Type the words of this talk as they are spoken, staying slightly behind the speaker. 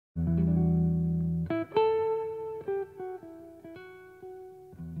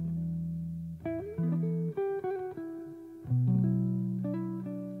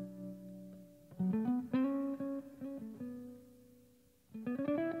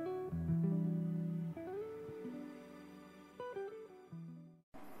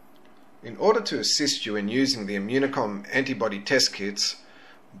In order to assist you in using the ImmunoComb antibody test kits,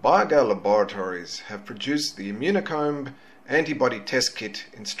 Biogal laboratories have produced the ImmunoComb antibody test kit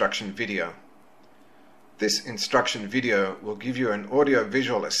instruction video. This instruction video will give you an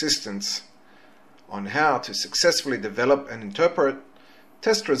audio-visual assistance on how to successfully develop and interpret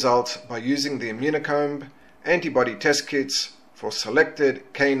test results by using the ImmunoComb antibody test kits for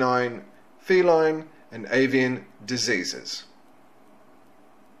selected canine, feline and avian diseases.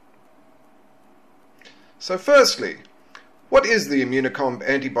 So firstly, what is the ImmunoComb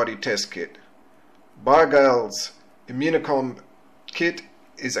antibody test kit? Biogal's ImmunoComb kit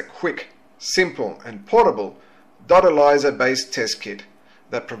is a quick, simple and portable dot ELISA based test kit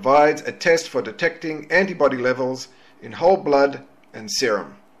that provides a test for detecting antibody levels in whole blood and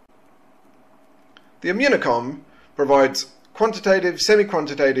serum. The ImmunoComb provides quantitative,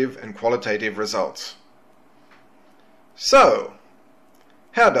 semi-quantitative and qualitative results. So,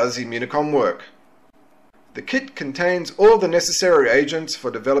 how does the ImmunoComb work? The kit contains all the necessary agents for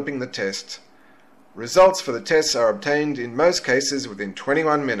developing the test. Results for the tests are obtained in most cases within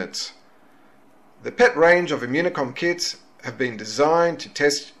 21 minutes. The pet range of ImmunoComb kits have been designed to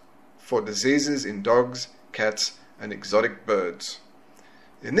test for diseases in dogs, cats and exotic birds.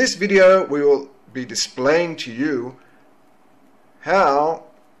 In this video we will be displaying to you how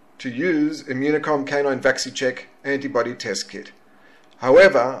to use ImmunoComb Canine VaxiCheck antibody test kit.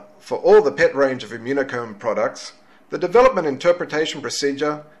 However, for all the pet range of ImmunoComb products, the development interpretation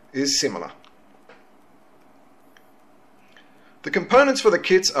procedure is similar. The components for the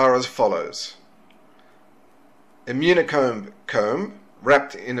kits are as follows: ImmunoComb comb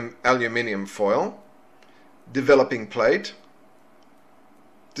wrapped in aluminium foil, developing plate,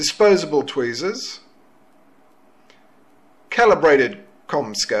 disposable tweezers, calibrated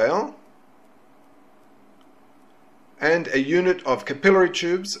comb scale, and a unit of capillary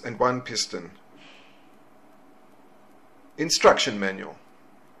tubes and one piston. Instruction manual.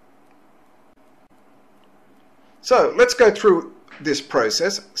 So let's go through this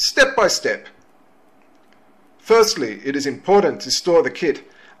process step by step. Firstly, it is important to store the kit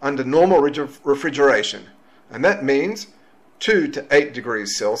under normal refrigeration, and that means 2 to 8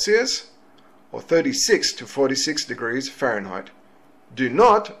 degrees Celsius or 36 to 46 degrees Fahrenheit. Do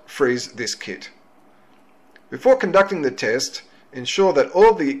not freeze this kit. Before conducting the test, ensure that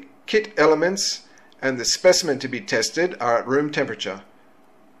all the kit elements and the specimen to be tested are at room temperature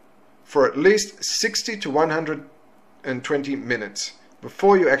for at least 60 to 120 minutes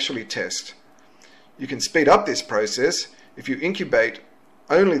before you actually test. You can speed up this process if you incubate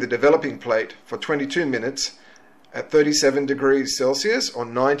only the developing plate for 22 minutes at 37 degrees Celsius or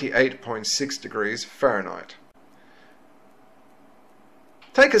 98.6 degrees Fahrenheit.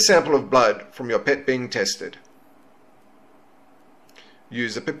 Take a sample of blood from your pet being tested.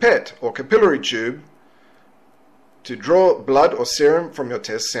 Use a pipette or capillary tube to draw blood or serum from your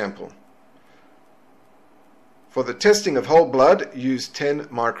test sample. For the testing of whole blood, use 10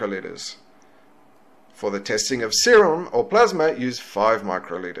 microliters. For the testing of serum or plasma, use 5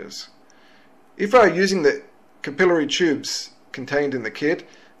 microliters. If you are using the capillary tubes contained in the kit,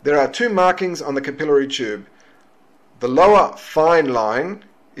 there are 2 markings on the capillary tube: the lower fine line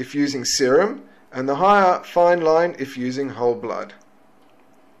if using serum and the higher fine line if using whole blood.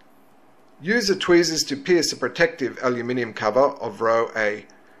 Use the tweezers to pierce the protective aluminium cover of row A,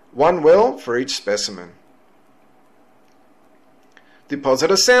 1 well for each specimen.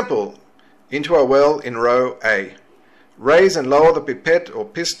 Deposit a sample into a well in row A. Raise and lower the pipette or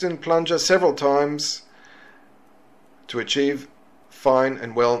piston plunger several times to achieve fine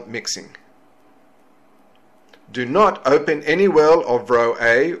and well mixing. Do not open any well of row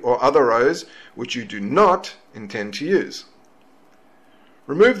A or other rows which you do not intend to use.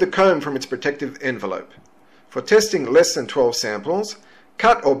 Remove the comb from its protective envelope. For testing less than 12 samples,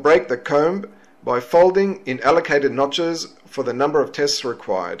 cut or break the comb by folding in allocated notches for the number of tests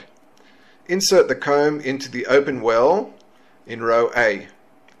required. Insert the comb into the open well in row A,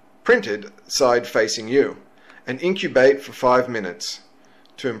 printed side facing you, and incubate for 5 minutes.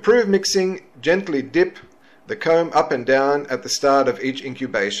 To improve mixing, gently dip the comb up and down at the start of each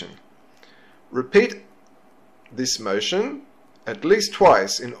incubation. Repeat this motion at least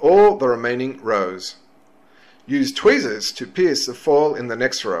twice in all the remaining rows. Use tweezers to pierce the foil in the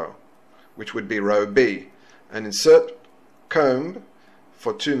next row, which would be row B, and insert comb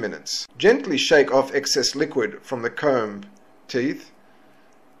for 2 minutes. Gently shake off excess liquid from the comb teeth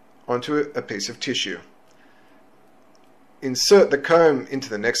onto a piece of tissue. Insert the comb into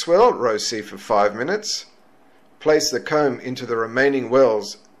the next well, row C, for 5 minutes. Place the comb into the remaining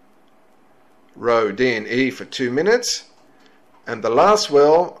wells, row D and E, for 2 minutes, and the last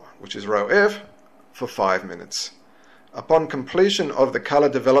well, which is row F, for 5 minutes. Upon completion of the color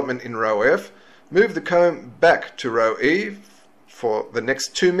development in row F, move the comb back to row E for the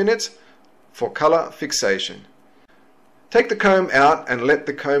next 2 minutes for color fixation. Take the comb out and let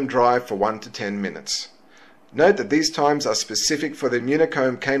the comb dry for 1 to 10 minutes. Note that these times are specific for the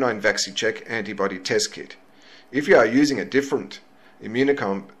ImmunoComb Canine VaxiCheck antibody test kit. If you are using a different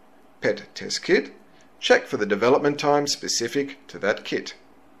ImmunoComb pet test kit, check for the development time specific to that kit.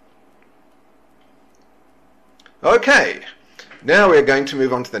 Okay, now we are going to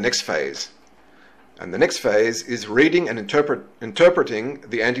move on to the next phase. And the next phase is reading and interpreting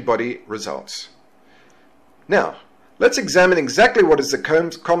the antibody results. Now, let's examine exactly what is the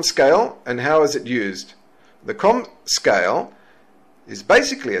COMB scale and how is it used. The COMB scale is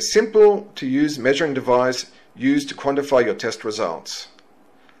basically a simple to use measuring device used to quantify your test results.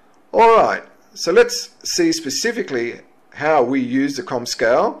 Alright, so let's see specifically how we use the COMB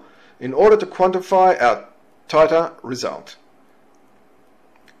scale in order to quantify our titer result.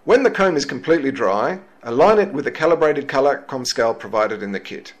 When the comb is completely dry, align it with the calibrated color COMB scale provided in the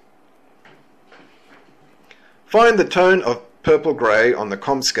kit. Find the tone of purple-grey on the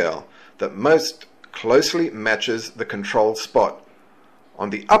COMB scale that most closely matches the control spot on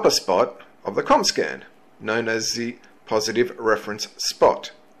the upper spot of the COMB scan, known as the positive reference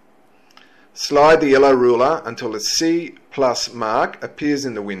spot. Slide the yellow ruler until a C+ mark appears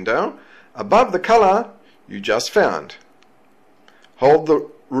in the window above the color you just found. Hold the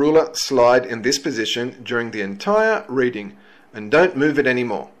ruler slide in this position during the entire reading and don't move it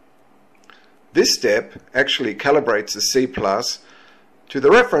anymore. This step actually calibrates the C+ to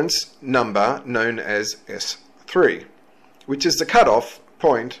the reference number known as S3, which is the cutoff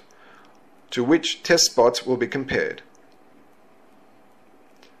point to which test spots will be compared.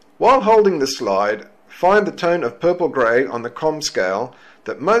 While holding the slide, find the tone of purple-grey on the COMB scale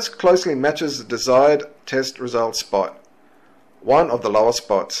that most closely matches the desired test result spot, one of the lower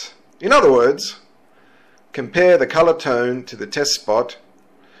spots. In other words, compare the color tone to the test spot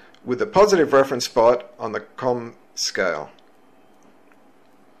with the positive reference spot on the COMB scale.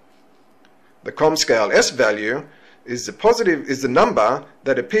 The COMB scale S value is the number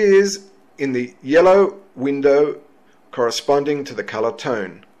that appears in the yellow window corresponding to the color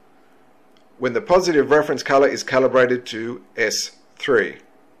tone when the positive reference color is calibrated to S3.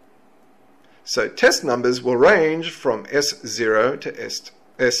 So test numbers will range from S0 to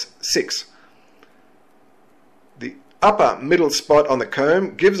S6. The upper middle spot on the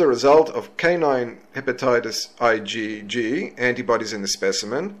comb gives a result of canine hepatitis IgG antibodies in the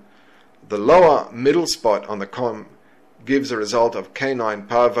specimen. The lower middle spot on the comb gives a result of canine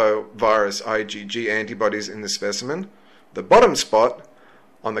parvovirus IgG antibodies in the specimen. The bottom spot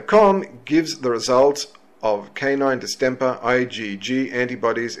on the comb gives the results of canine distemper IgG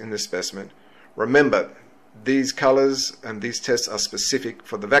antibodies in the specimen. Remember, these colors and these tests are specific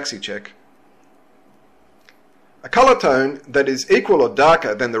for the VaxiCheck. A color tone that is equal or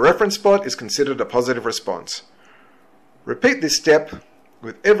darker than the reference spot is considered a positive response. Repeat this step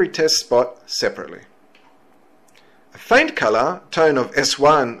with every test spot separately. A faint color tone of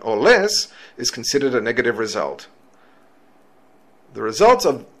S1 or less is considered a negative result. The results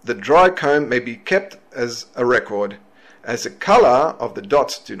of the dry comb may be kept as a record, as the color of the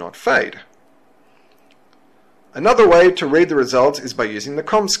dots do not fade. Another way to read the results is by using the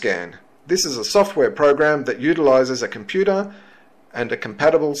COMB scan. This is a software program that utilizes a computer and a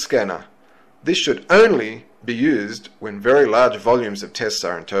compatible scanner. This should only be used when very large volumes of tests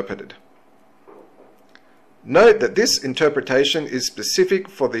are interpreted. Note that this interpretation is specific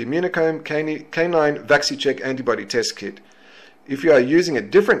for the ImmunoComb Canine VaxiCheck antibody test kit. If you are using a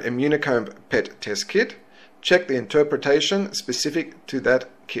different ImmunoComb pet test kit, check the interpretation specific to that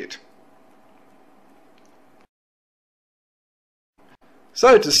kit.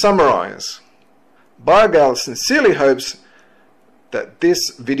 So to summarize, Biogal sincerely hopes that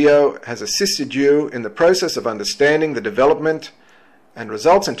this video has assisted you in the process of understanding the development and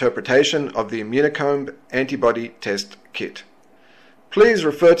results interpretation of the ImmunoComb antibody test kit. Please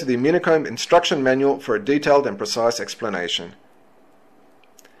refer to the ImmunoComb instruction manual for a detailed and precise explanation.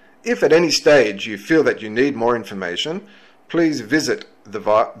 If at any stage you feel that you need more information, please visit the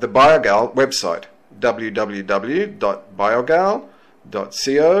Biogal website,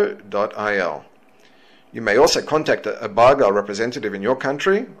 www.biogal.co.il. You may also contact a Biogal representative in your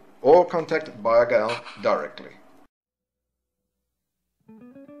country or contact Biogal directly.